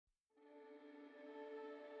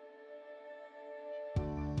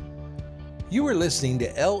You are listening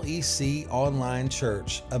to LEC Online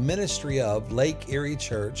Church, a ministry of Lake Erie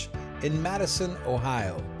Church in Madison,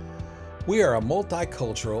 Ohio. We are a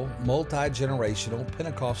multicultural, multi-generational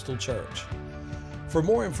Pentecostal church. For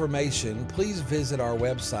more information, please visit our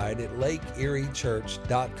website at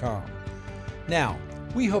lakeeriechurch.com. Now,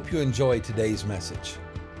 we hope you enjoy today's message.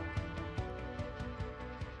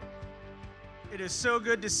 It is so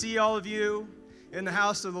good to see all of you in the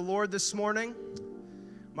house of the Lord this morning.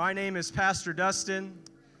 My name is Pastor Dustin,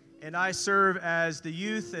 and I serve as the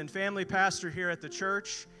youth and family pastor here at the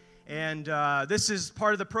church. And this is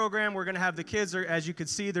part of the program. We're going to have the kids, as you can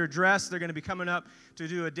see, they're dressed. They're going to be coming up to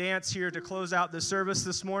do a dance here to close out the service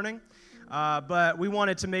this morning. But we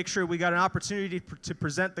wanted to make sure we got an opportunity to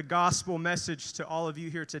present the gospel message to all of you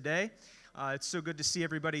here today. It's so good to see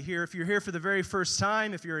everybody here. If you're here for the very first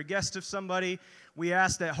time, if you're a guest of somebody, we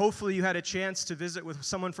ask that hopefully you had a chance to visit with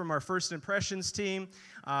someone from our First Impressions team.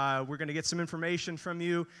 We're going to get some information from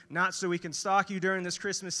you, not so we can stalk you during this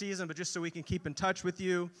Christmas season, but just so we can keep in touch with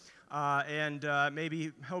you and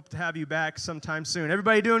maybe hope to have you back sometime soon.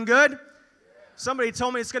 Everybody doing good? Somebody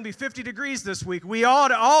told me it's going to be 50 degrees this week. We ought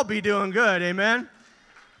to all be doing good, amen?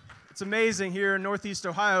 It's amazing here in Northeast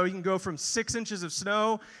Ohio. You can go from 6 inches of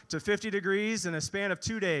snow to 50 degrees in a span of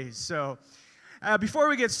 2 days. So before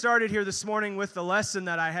we get started here this morning with the lesson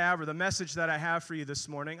that I have or the message that I have for you this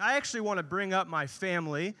morning, I actually want to bring up my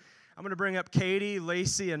family. I'm going to bring up Katie,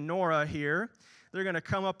 Lacey, and Nora here. They're going to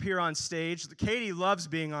come up here on stage. Katie loves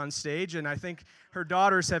being on stage, and I think her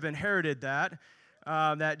daughters have inherited that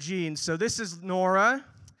gene. So this is Nora.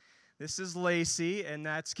 This is Lacey, and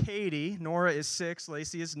that's Katie. Nora is 6,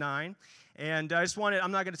 Lacey is 9. And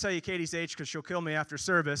I'm not going to tell you Katie's age because she'll kill me after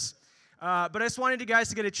service. But I just wanted you guys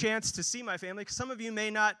to get a chance to see my family, because some of you may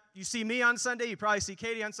not, you see me on Sunday, you probably see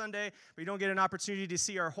Katie on Sunday, but you don't get an opportunity to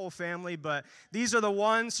see our whole family. But these are the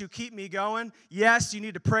ones who keep me going. Yes, you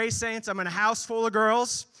need to pray, saints. I'm in a house full of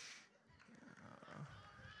girls.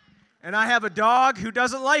 And I have a dog who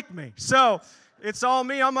doesn't like me. So it's all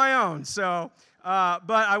me on my own. But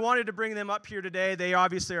I wanted to bring them up here today. They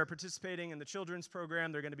obviously are participating in the children's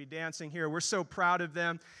program. They're going to be dancing here. We're so proud of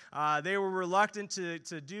them. They were reluctant to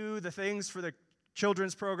do the things for the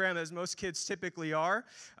children's program as most kids typically are,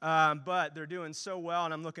 but they're doing so well,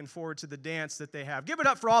 and I'm looking forward to the dance that they have. Give it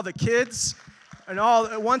up for all the kids and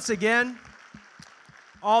once again,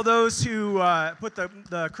 all those who put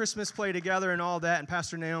the Christmas play together and all that, and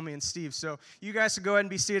Pastor Naomi and Steve. So you guys can go ahead and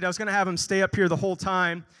be seated. I was going to have them stay up here the whole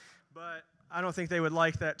time, but I don't think they would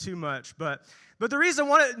like that too much. But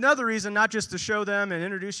another reason, not just to show them and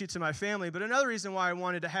introduce you to my family, but another reason why I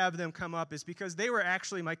wanted to have them come up is because they were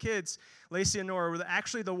actually, my kids, Lacey and Nora, were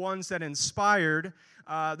actually the ones that inspired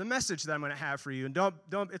the message that I'm going to have for you. And don't,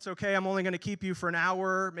 it's okay, I'm only going to keep you for an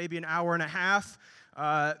hour, maybe an hour and a half.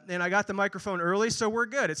 And I got the microphone early, so we're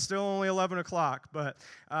good. It's still only 11 o'clock.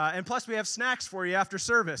 And plus we have snacks for you after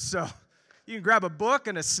service, so you can grab a book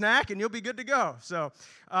and a snack, and you'll be good to go.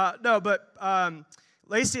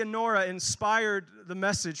 Lacey and Nora inspired the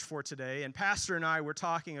message for today, and Pastor and I were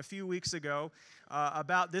talking a few weeks ago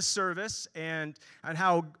about this service and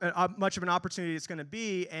how much of an opportunity it's going to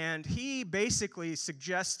be, and he basically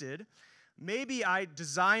suggested maybe I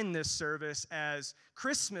design this service as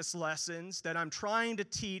Christmas lessons that I'm trying to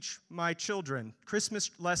teach my children, Christmas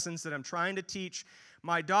lessons that I'm trying to teach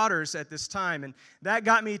my daughters at this time. And that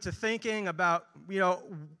got me to thinking about,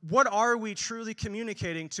 what are we truly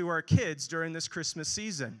communicating to our kids during this Christmas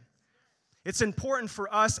season? It's important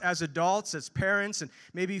for us as adults, as parents, and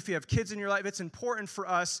maybe if you have kids in your life, it's important for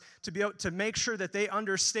us to be able to make sure that they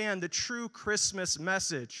understand the true Christmas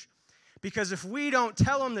message. Because if we don't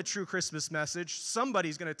tell them the true Christmas message,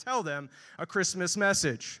 somebody's going to tell them a Christmas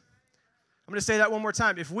message. I'm going to say that one more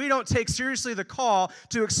time. If we don't take seriously the call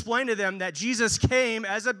to explain to them that Jesus came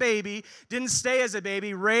as a baby, didn't stay as a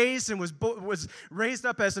baby, raised and was raised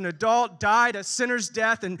up as an adult, died a sinner's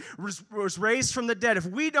death, and was raised from the dead. If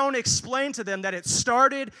we don't explain to them that it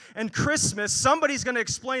started in Christmas, somebody's going to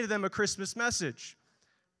explain to them a Christmas message.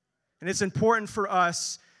 And it's important for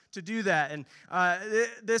us to do that. And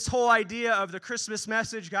this whole idea of the Christmas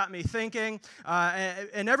message got me thinking.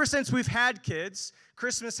 And ever since we've had kids,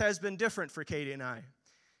 Christmas has been different for Katie and I.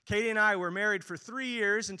 Katie and I were married for 3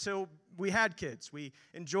 years until we had kids. We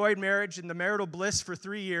enjoyed marriage and the marital bliss for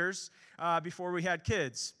 3 years before we had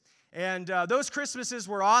kids. And those Christmases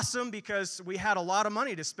were awesome because we had a lot of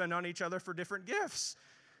money to spend on each other for different gifts.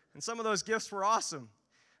 And some of those gifts were awesome.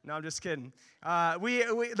 No, I'm just kidding.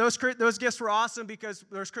 Those gifts were awesome because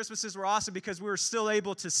those Christmases were awesome because we were still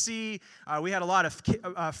able to see. We had a lot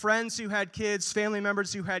of friends who had kids, family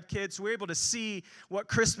members who had kids. So we were able to see what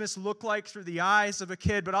Christmas looked like through the eyes of a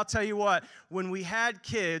kid. But I'll tell you what, when we had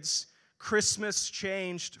kids, Christmas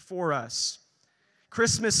changed for us.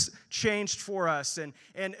 Christmas changed for us. And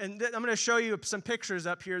I'm going to show you some pictures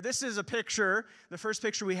up here. This is a picture. The first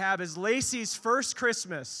picture we have is Lacey's first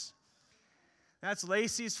Christmas. That's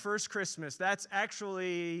Lacey's first Christmas. That's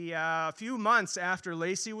actually a few months after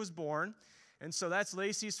Lacey was born. And so that's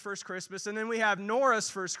Lacey's first Christmas. And then we have Nora's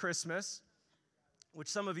first Christmas, which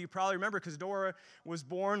some of you probably remember because Dora was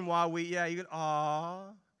born while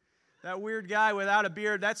that weird guy without a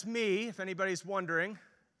beard, that's me, if anybody's wondering.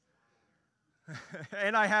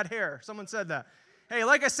 And I had hair. Someone said that. Hey,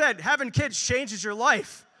 like I said, having kids changes your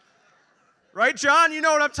life. Right, John? You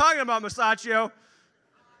know what I'm talking about, Masaccio.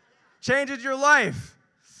 Changes your life.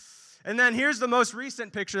 And then here's the most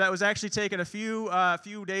recent picture that was actually taken a few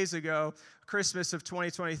days ago, Christmas of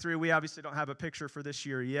 2023. We obviously don't have a picture for this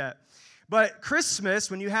year yet. But Christmas,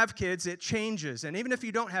 when you have kids, it changes. And even if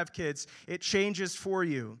you don't have kids, it changes for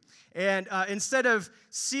you. And instead of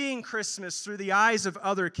seeing Christmas through the eyes of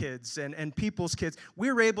other kids and people's kids,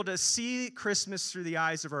 we were able to see Christmas through the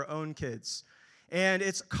eyes of our own kids. And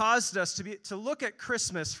it's caused us to look at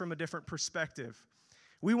Christmas from a different perspective.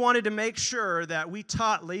 We wanted to make sure that we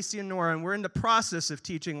taught Lacey and Nora, and we're in the process of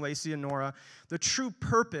teaching Lacey and Nora, the true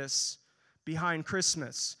purpose behind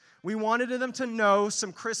Christmas. We wanted them to know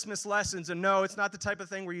some Christmas lessons, and no, it's not the type of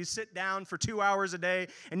thing where you sit down for 2 hours a day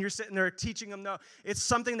and you're sitting there teaching them. No, it's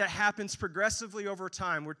something that happens progressively over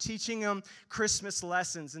time. We're teaching them Christmas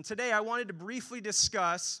lessons. And today I wanted to briefly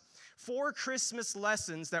discuss 4 Christmas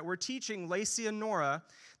lessons that we're teaching Lacey and Nora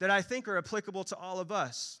that I think are applicable to all of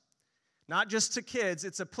us. Not just to kids,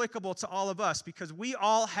 it's applicable to all of us because we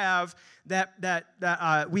all have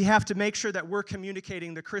we have to make sure that we're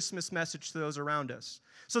communicating the Christmas message to those around us.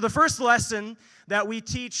 So the first lesson that we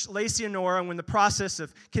teach Lacey and Nora, and we're in the process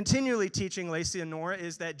of continually teaching Lacey and Nora,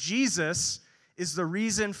 is that Jesus is the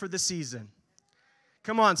reason for the season.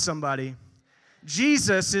 Come on, somebody.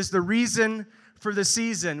 Jesus is the reason for the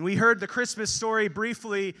season. We heard the Christmas story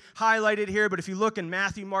briefly highlighted here, but if you look in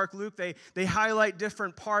Matthew, Mark, Luke, they highlight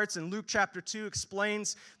different parts, and Luke chapter 2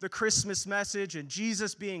 explains the Christmas message and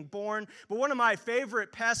Jesus being born. But one of my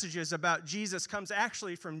favorite passages about Jesus comes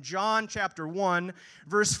actually from John chapter 1,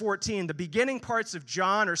 verse 14. The beginning parts of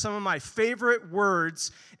John are some of my favorite words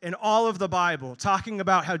in all of the Bible, talking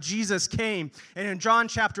about how Jesus came. And in John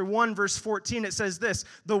chapter 1, verse 14, it says this: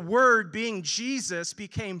 "The Word, being Jesus,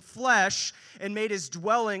 became flesh and made his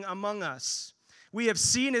dwelling among us. We have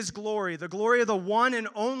seen his glory, the glory of the one and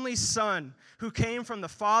only Son, who came from the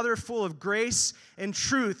Father, full of grace and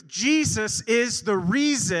truth." Jesus is the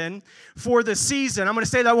reason for the season. I'm going to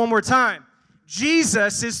say that one more time.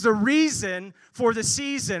 Jesus is the reason for the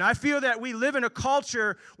season. I feel that we live in a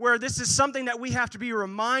culture where this is something that we have to be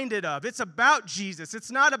reminded of. It's about Jesus.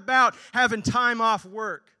 It's not about having time off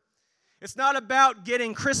work. It's not about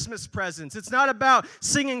getting Christmas presents. It's not about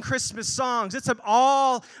singing Christmas songs. It's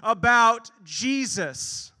all about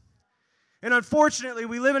Jesus. And unfortunately,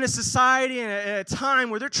 we live in a society and a time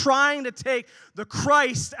where they're trying to take the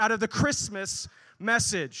Christ out of the Christmas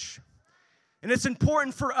message. And it's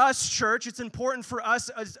important for us, church, it's important for us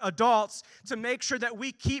as adults to make sure that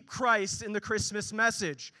we keep Christ in the Christmas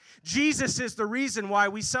message. Jesus is the reason why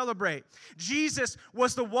we celebrate. Jesus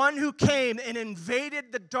was the one who came and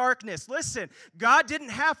invaded the darkness. Listen, God didn't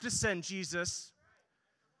have to send Jesus.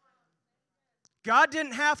 God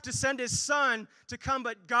didn't have to send his Son to come,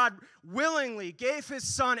 but God willingly gave his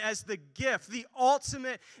Son as the gift, the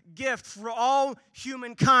ultimate gift for all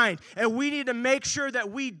humankind. And we need to make sure that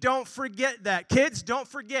we don't forget that. Kids, don't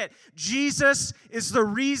forget, Jesus is the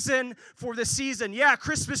reason for the season. Yeah,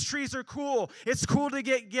 Christmas trees are cool. It's cool to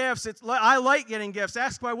get gifts. I like getting gifts.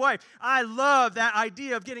 Ask my wife. I love that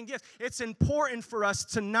idea of getting gifts. It's important for us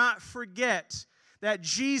to not forget that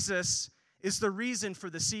Jesus is the reason for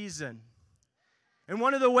the season. And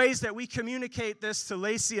one of the ways that we communicate this to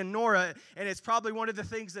Lacey and Nora, and it's probably one of the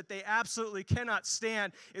things that they absolutely cannot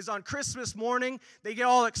stand, is on Christmas morning, they get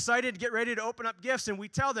all excited, get ready to open up gifts, and we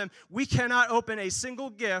tell them we cannot open a single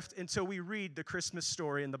gift until we read the Christmas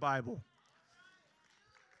story in the Bible.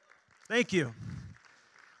 Thank you.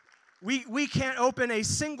 We can't open a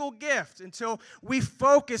single gift until we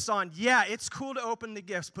focus on, yeah, it's cool to open the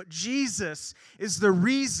gifts, but Jesus is the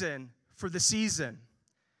reason for the season.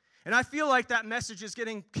 And I feel like that message is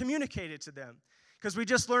getting communicated to them. Because we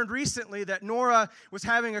just learned recently that Nora was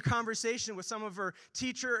having a conversation with some of her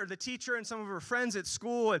the teacher and some of her friends at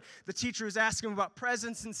school, and the teacher was asking them about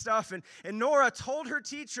presents and stuff, and Nora told her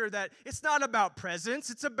teacher that it's not about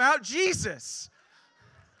presents, it's about Jesus.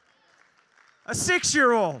 A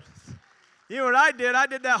 6-year-old. You know what I did? I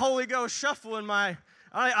did that Holy Ghost shuffle in my,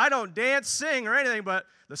 I don't dance, sing, or anything, but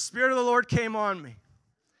the Spirit of the Lord came on me.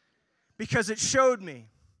 Because it showed me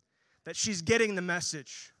that she's getting the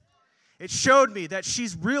message. It showed me that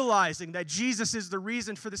she's realizing that Jesus is the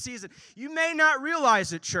reason for the season. You may not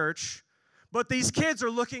realize it, church, but these kids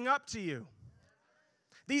are looking up to you.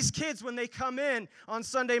 These kids, when they come in on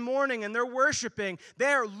Sunday morning and they're worshiping,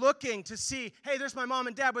 they're looking to see, hey, there's my mom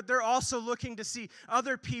and dad, but they're also looking to see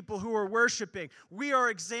other people who are worshiping. We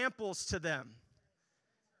are examples to them.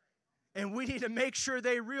 And we need to make sure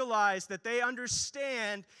they realize that they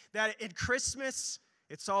understand that in Christmas,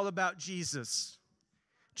 it's all about Jesus.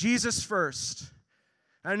 Jesus first.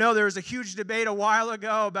 I know there was a huge debate a while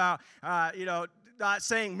ago about, not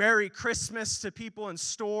saying Merry Christmas to people in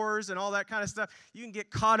stores and all that kind of stuff. You can get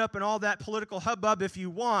caught up in all that political hubbub if you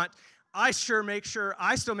want. I still make sure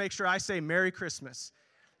I say Merry Christmas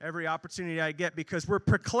every opportunity I get, because we're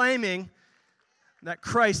proclaiming that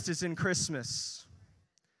Christ is in Christmas.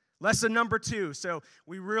 Lesson number 2. So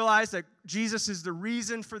we realize that Jesus is the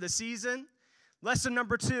reason for the season. Lesson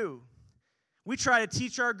number 2. We try to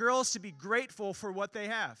teach our girls to be grateful for what they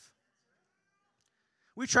have.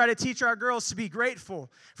 We try to teach our girls to be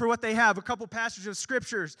grateful for what they have. A couple passages of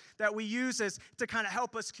scriptures that we use to kind of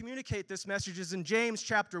help us communicate this message is in James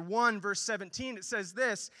chapter 1, verse 17. It says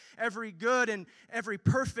this: every good and every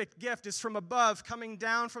perfect gift is from above, coming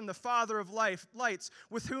down from the Father of lights,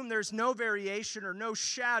 with whom there's no variation or no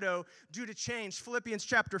shadow due to change. Philippians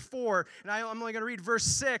chapter 4, and I'm only going to read verse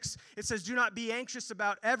 6. It says, do not be anxious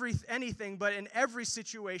about anything, but in every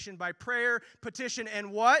situation, by prayer, petition,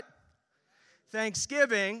 and what?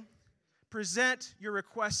 Thanksgiving, present your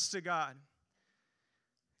requests to God.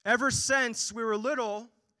 Ever since we were little,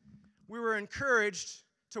 we were encouraged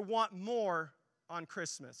to want more on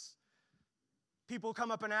Christmas. People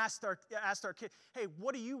come up and ask our kids, hey,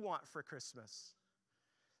 what do you want for Christmas?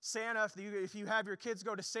 Santa, if you have your kids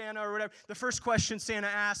go to Santa or whatever, the first question Santa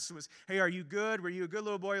asks was, hey, are you good? Were you a good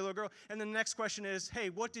little boy or little girl? And then the next question is, hey,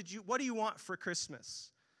 what do you want for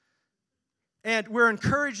Christmas? And we're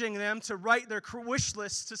encouraging them to write their wish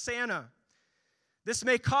lists to Santa. This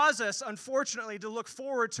may cause us, unfortunately, to look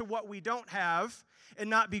forward to what we don't have and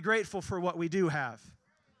not be grateful for what we do have.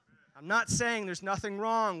 I'm not saying there's nothing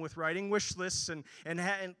wrong with writing wish lists, and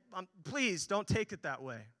please don't take it that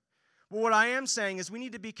way. But what I am saying is we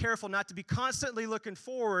need to be careful not to be constantly looking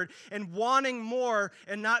forward and wanting more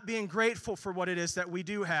and not being grateful for what it is that we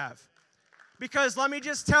do have. Because let me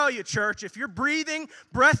just tell you, church, if you're breathing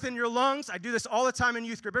breath in your lungs, I do this all the time in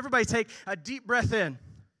youth group. Everybody take a deep breath in.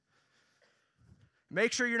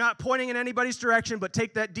 Make sure you're not pointing in anybody's direction, but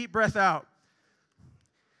take that deep breath out.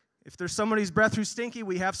 If there's somebody's breath who's stinky,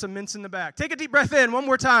 we have some mints in the back. Take a deep breath in one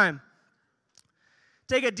more time.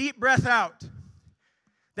 Take a deep breath out.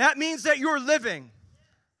 That means that you're living.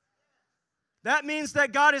 That means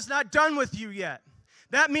that God is not done with you yet.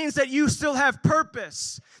 That means that you still have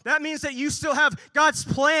purpose. That means that you still have, God's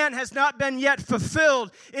plan has not been yet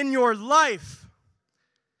fulfilled in your life.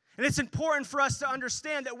 And it's important for us to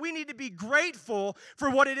understand that we need to be grateful for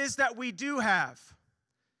what it is that we do have.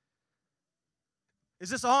 Is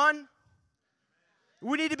this on?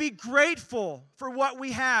 We need to be grateful for what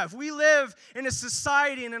we have. We live in a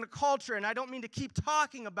society and in a culture, and I don't mean to keep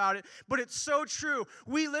talking about it, but it's so true.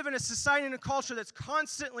 We live in a society and a culture that's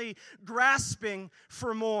constantly grasping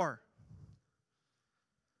for more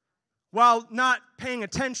while not paying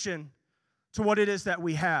attention to what it is that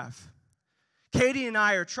we have. Katie and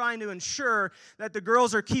I are trying to ensure that the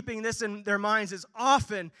girls are keeping this in their minds as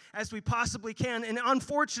often as we possibly can. And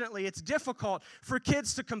unfortunately, it's difficult for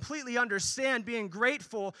kids to completely understand being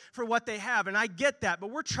grateful for what they have. And I get that,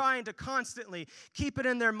 but we're trying to constantly keep it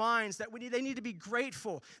in their minds that they need to be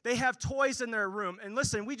grateful. They have toys in their room. And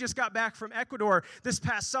listen, we just got back from Ecuador this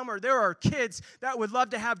past summer. There are kids that would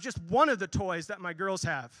love to have just one of the toys that my girls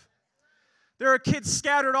have. There are kids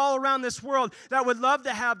scattered all around this world that would love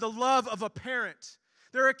to have the love of a parent.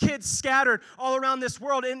 There are kids scattered all around this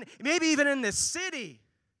world, and maybe even in this city,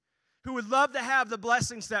 who would love to have the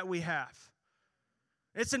blessings that we have.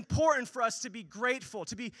 It's important for us to be grateful,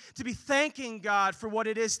 to be thanking God for what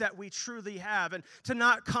it is that we truly have, and to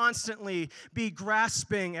not constantly be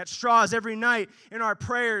grasping at straws. Every night in our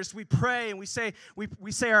prayers, we pray and we say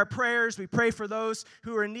our prayers. We pray for those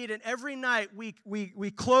who are in need, and every night we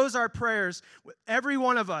close our prayers with every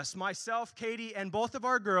one of us, myself, Katie, and both of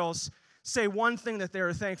our girls, say one thing that they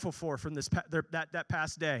were thankful for from that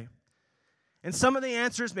past day. And some of the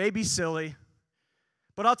answers may be silly,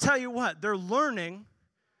 but I'll tell you what, they're learning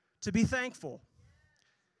to be thankful.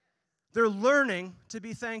 They're learning to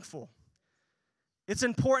be thankful. It's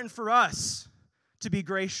important for us to be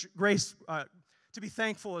to be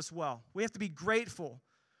thankful as well. We have to be grateful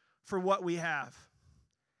for what we have.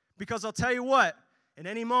 Because I'll tell you what, in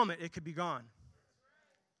any moment it could be gone.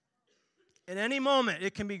 In any moment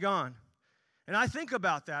it can be gone. And I think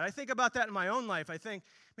about that. I think about that in my own life. I think,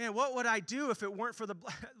 man, what would I do if it weren't for the...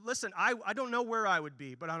 Listen, I don't know where I would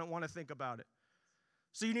be, but I don't want to think about it.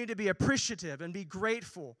 So you need to be appreciative and be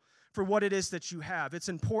grateful for what it is that you have. It's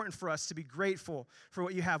important for us to be grateful for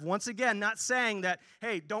what you have. Once again, not saying that,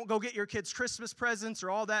 hey, don't go get your kids Christmas presents or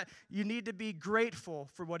all that. You need to be grateful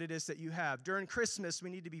for what it is that you have. During Christmas, we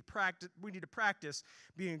need to practice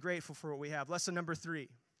being grateful for what we have. Lesson number 3.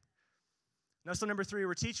 Lesson number 3,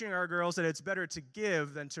 we're teaching our girls that it's better to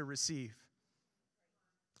give than to receive.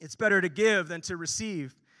 It's better to give than to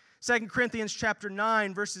receive. 2 Corinthians chapter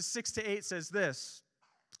 9, verses 6 to 8 says this.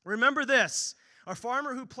 Remember this, a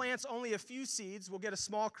farmer who plants only a few seeds will get a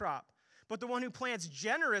small crop, but the one who plants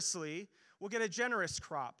generously will get a generous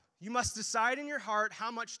crop. You must decide in your heart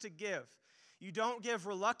how much to give. You don't give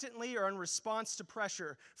reluctantly or in response to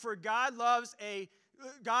pressure, for God loves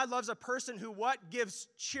a person who what? Gives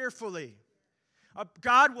cheerfully.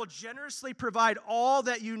 God will generously provide all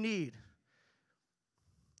that you need.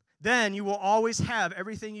 Then you will always have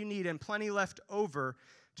everything you need and plenty left over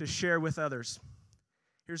to share with others.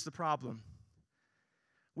 Here's the problem.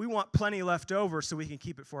 We want plenty left over so we can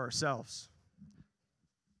keep it for ourselves.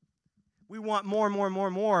 We want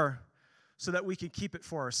more so that we can keep it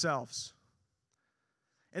for ourselves.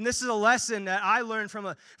 And this is a lesson that I learned from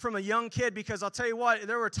a young kid, because I'll tell you what,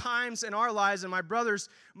 there were times in our lives, and my brother's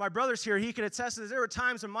here, he can attest to this, there were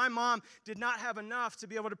times when my mom did not have enough to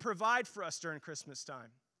be able to provide for us during Christmas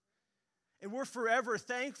time. And we're forever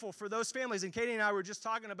thankful for those families. And Katie and I were just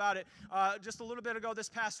talking about it just a little bit ago this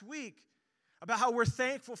past week, about how we're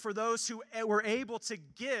thankful for those who were able to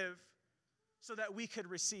give so that we could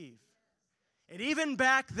receive. And even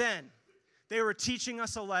back then, they were teaching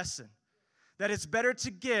us a lesson, that it's better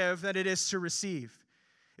to give than it is to receive.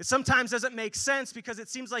 It sometimes doesn't make sense because it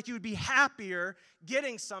seems like you would be happier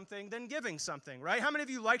getting something than giving something, right? How many of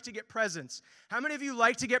you like to get presents? How many of you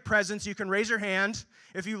like to get presents? You can raise your hand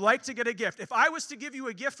if you like to get a gift. If I was to give you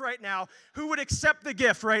a gift right now, who would accept the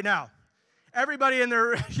gift right now? Everybody in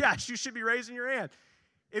there, yes, you should be raising your hand.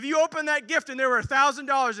 If you opened that gift and there were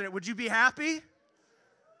 $1,000 in it, would you be happy?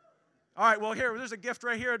 All right, well, there's a gift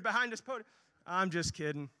right here behind this podium. I'm just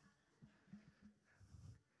kidding.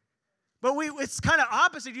 But it's kind of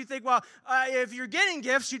opposite. You think, well, if you're getting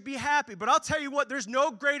gifts, you'd be happy. But I'll tell you what, there's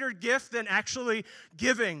no greater gift than actually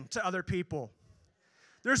giving to other people.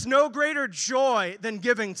 There's no greater joy than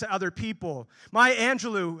giving to other people. Maya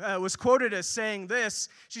Angelou was quoted as saying this.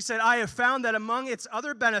 She said, I have found that among its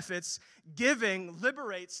other benefits, giving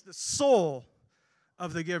liberates the soul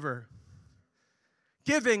of the giver.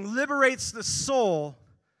 Giving liberates the soul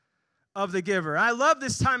of the giver. I love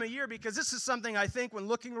this time of year because this is something I think when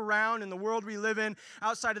looking around in the world we live in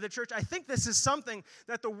outside of the church, I think this is something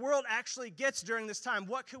that the world actually gets during this time.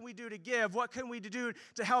 What can we do to give? What can we do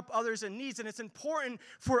to help others in needs? And it's important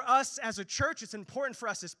for us as a church. It's important for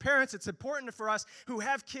us as parents. It's important for us who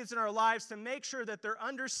have kids in our lives to make sure that they're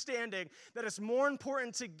understanding that it's more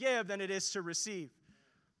important to give than it is to receive.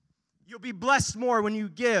 You'll be blessed more when you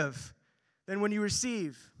give than when you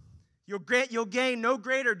receive. You'll gain no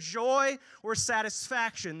greater joy or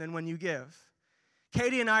satisfaction than when you give.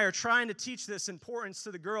 Katie and I are trying to teach this importance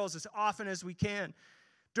to the girls as often as we can.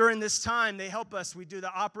 During this time, they help us. We do the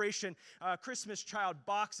Operation Christmas Child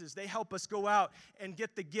boxes. They help us go out and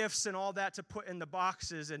get the gifts and all that to put in the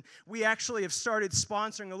boxes. And we actually have started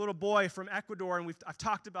sponsoring a little boy from Ecuador, and I've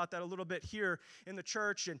talked about that a little bit here in the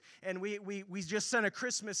church. And we just sent a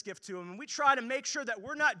Christmas gift to him. And we try to make sure that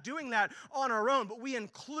we're not doing that on our own, but we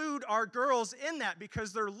include our girls in that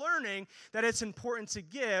because they're learning that it's important to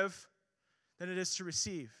give than it is to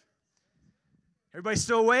receive. Everybody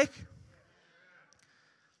still awake?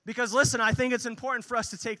 Because listen, I think it's important for us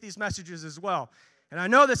to take these messages as well. And I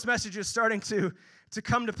know this message is starting to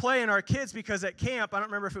come to play in our kids because at camp, I don't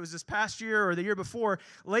remember if it was this past year or the year before,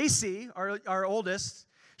 Lacey, our oldest,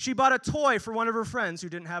 she bought a toy for one of her friends who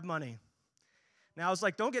didn't have money. Now, I was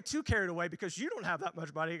like, don't get too carried away because you don't have that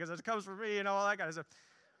much money because it comes from me and all that kind of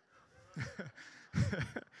stuff.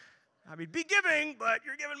 I mean, be giving, but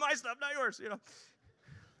you're giving my stuff, not yours,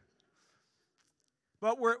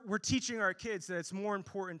 But we're teaching our kids that it's more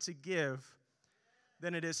important to give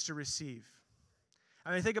than it is to receive.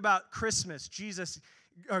 I mean, think about Christmas, Jesus,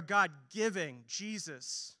 or God giving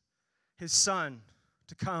Jesus, his son,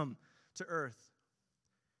 to come to earth.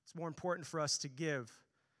 It's more important for us to give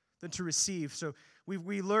than to receive. So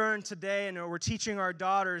we learned today, and we're teaching our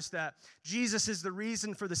daughters that Jesus is the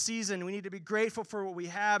reason for the season. We need to be grateful for what we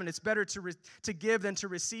have, and it's better to give than to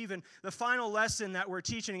receive. And the final lesson that we're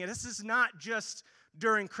teaching, and this is not just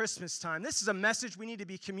during Christmas time. This is a message we need to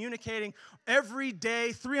be communicating every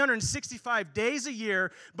day, 365 days a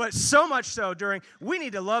year, but so much so we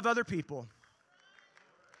need to love other people.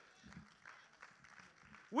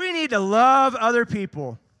 We need to love other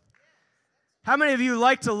people. How many of you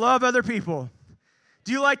like to love other people?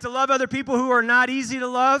 Do you like to love other people who are not easy to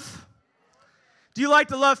love? Do you like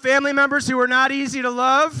to love family members who are not easy to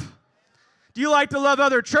love? Do you like to love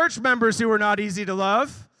other church members who are not easy to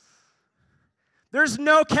love? There's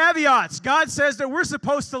no caveats. God says that we're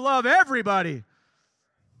supposed to love everybody.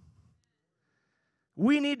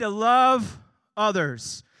 We need to love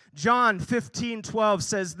others. John 15:12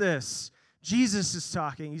 says this. Jesus is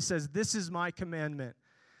talking. He says, "This is my commandment.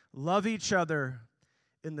 Love each other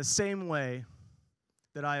in the same way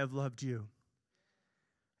that I have loved you."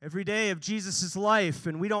 Every day of Jesus' life,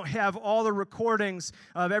 and we don't have all the recordings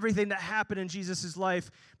of everything that happened in Jesus' life,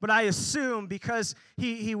 but I assume because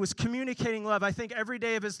he was communicating love, I think every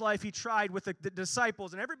day of his life he tried with the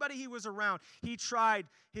disciples and everybody he was around, he tried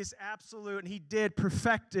his absolute, and he did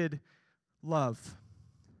perfected love.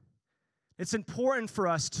 It's important for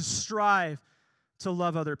us to strive to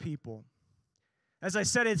love other people. As I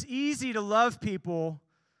said, it's easy to love people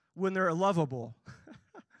when they're lovable.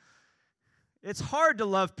 It's hard to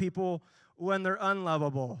love people when they're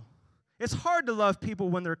unlovable. It's hard to love people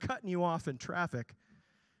when they're cutting you off in traffic.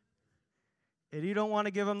 And you don't want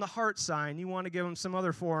to give them the heart sign. You want to give them some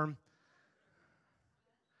other form.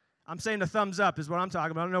 I'm saying the thumbs up is what I'm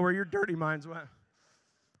talking about. I don't know where your dirty minds went.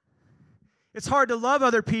 It's hard to love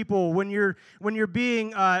other people when you're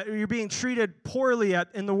being treated poorly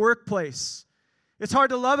in the workplace. It's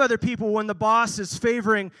hard to love other people when the boss is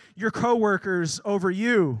favoring your coworkers over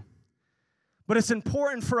you. But it's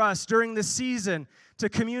important for us during this season to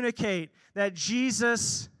communicate that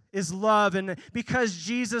Jesus is love, and because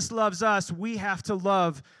Jesus loves us, we have to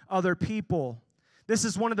love other people. This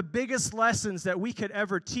is one of the biggest lessons that we could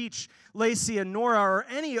ever teach Lacey and Nora or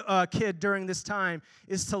any kid during this time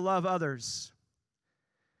is to love others.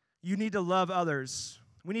 You need to love others.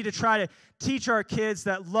 We need to try to teach our kids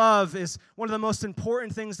that love is one of the most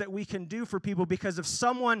important things that we can do for people, because if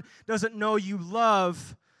someone doesn't know you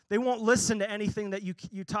love, they won't listen to anything that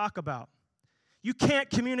you talk about. You can't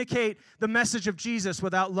communicate the message of Jesus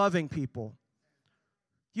without loving people.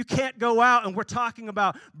 You can't go out, and we're talking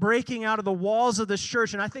about breaking out of the walls of this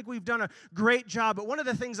church, and I think we've done a great job. But one of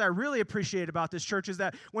the things I really appreciate about this church is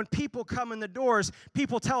that when people come in the doors,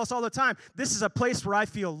 people tell us all the time, this is a place where I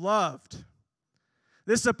feel loved.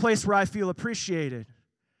 This is a place where I feel appreciated.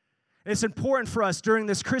 And it's important for us during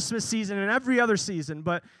this Christmas season and every other season,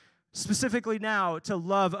 but specifically now, to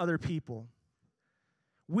love other people.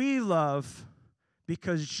 We love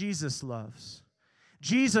because Jesus loves.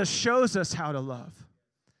 Jesus shows us how to love.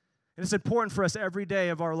 And it's important for us every day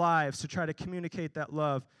of our lives to try to communicate that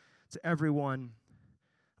love to everyone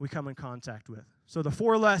we come in contact with. So the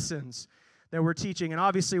 4 lessons that we're teaching, and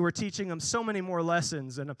obviously we're teaching them so many more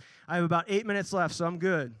lessons, and I have about 8 minutes left, so I'm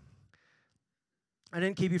good. I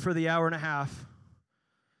didn't keep you for the hour and a half.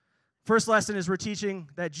 First lesson is we're teaching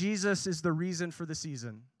that Jesus is the reason for the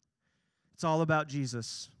season. It's all about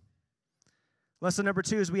Jesus. Lesson number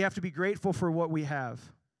 2 is we have to be grateful for what we have.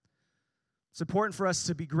 It's important for us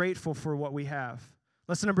to be grateful for what we have.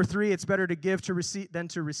 Lesson number 3, it's better to give than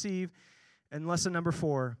to receive. And lesson number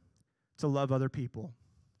 4, to love other people.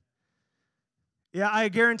 Yeah, I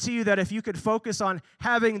guarantee you that if you could focus on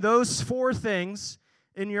having those 4 things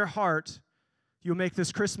in your heart, you'll make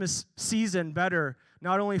this Christmas season better,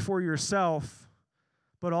 not only for yourself,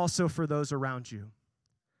 but also for those around you.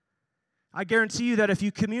 I guarantee you that if you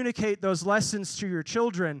communicate those lessons to your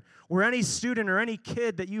children, or any student or any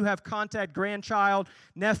kid that you have contact, grandchild,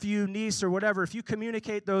 nephew, niece, or whatever, if you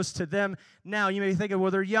communicate those to them now, you may be thinking,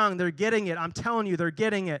 well, they're young, they're getting it. I'm telling you, they're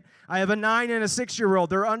getting it. I have a 9 and a 6-year-old.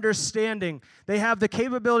 They're understanding. They have the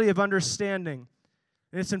capability of understanding.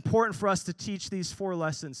 And it's important for us to teach these 4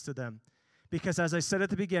 lessons to them. Because as I said at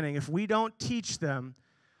the beginning, if we don't teach them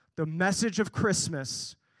the message of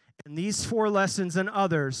Christmas and these 4 lessons and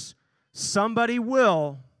others, somebody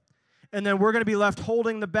will, and then we're going to be left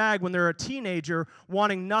holding the bag when they're a teenager,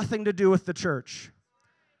 wanting nothing to do with the church.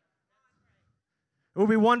 We'll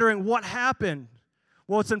be wondering what happened.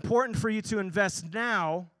 Well, it's important for you to invest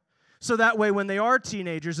now So that way when they are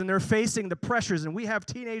teenagers and they're facing the pressures, and we have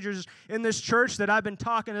teenagers in this church that I've been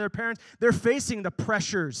talking to their parents, they're facing the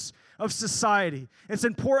pressures of society. It's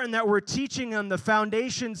important that we're teaching them the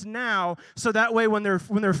foundations now, so that way when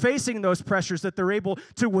they're facing those pressures, that they're able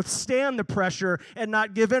to withstand the pressure and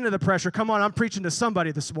not give in to the pressure. Come on, I'm preaching to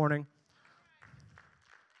somebody this morning.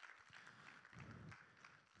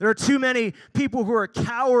 There are too many people who are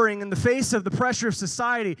cowering in the face of the pressure of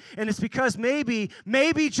society, and it's because maybe,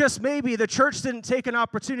 just maybe, the church didn't take an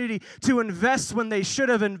opportunity to invest when they should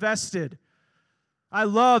have invested. I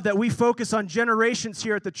love that we focus on generations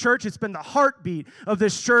here at the church. It's been the heartbeat of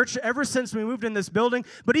this church ever since we moved in this building,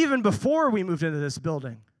 but even before we moved into this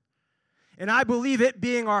building. And I believe it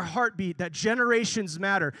being our heartbeat that generations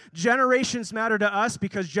matter. Generations matter to us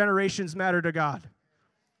because generations matter to God.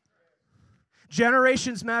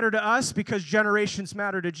 Generations matter to us because generations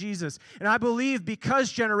matter to Jesus. And I believe because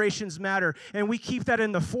generations matter, and we keep that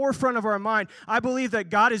in the forefront of our mind, I believe that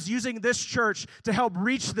God is using this church to help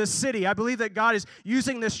reach this city. I believe that God is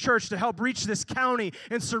using this church to help reach this county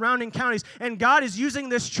and surrounding counties. And God is using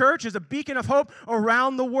this church as a beacon of hope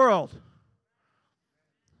around the world.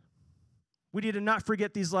 We need to not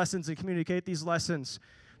forget these lessons and communicate these lessons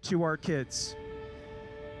to our kids.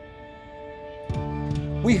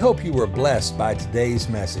 We hope you were blessed by today's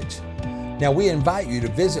message. Now we invite you to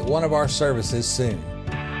visit one of our services soon.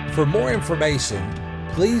 For more information,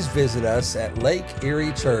 please visit us at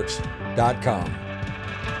lakeeriechurch.com.